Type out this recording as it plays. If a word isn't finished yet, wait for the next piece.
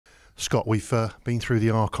Scott, we've been through the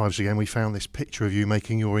archives again. We found this picture of you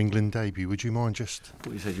making your England debut. Would you mind just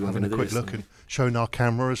having a quick look and showing our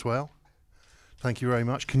camera as well? Thank you very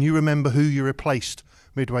much. Can you remember who you replaced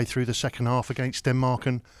midway through the second half against Denmark,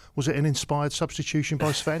 and was it an inspired substitution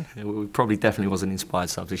by Sven? It probably definitely was an inspired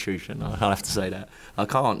substitution. I'll have to say that. I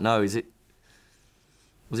can't know. Was it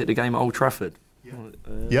the game at Old Trafford?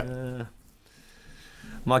 Yeah.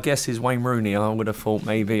 My guess is Wayne Rooney. I would have thought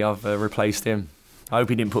maybe I've replaced him. I hope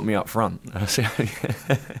he didn't put me up front.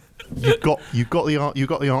 You've got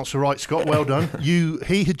the answer right, Scott. Well done.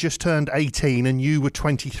 He had just turned 18 and you were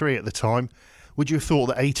 23 at the time. Would you have thought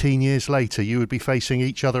that 18 years later you would be facing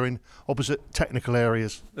each other in opposite technical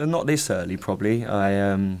areas? Not this early, probably.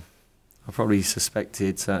 I probably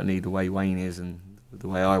suspected, certainly the way Wayne is and the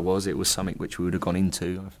way I was, it was something which we would have gone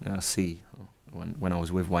into. I see, when I was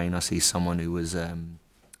with Wayne, I see someone who was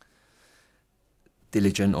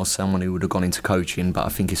diligent, or someone who would have gone into coaching, but I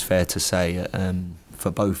think it's fair to say for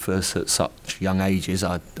both of us at such young ages,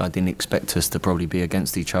 I didn't expect us to probably be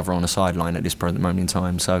against each other on a sideline at this present moment in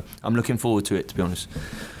time. So I'm looking forward to it, to be honest.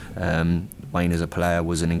 Wayne as a player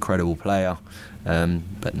was an incredible player,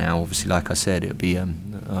 but now obviously, like I said,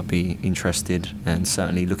 I'll be interested and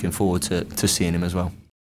certainly looking forward to seeing him as well.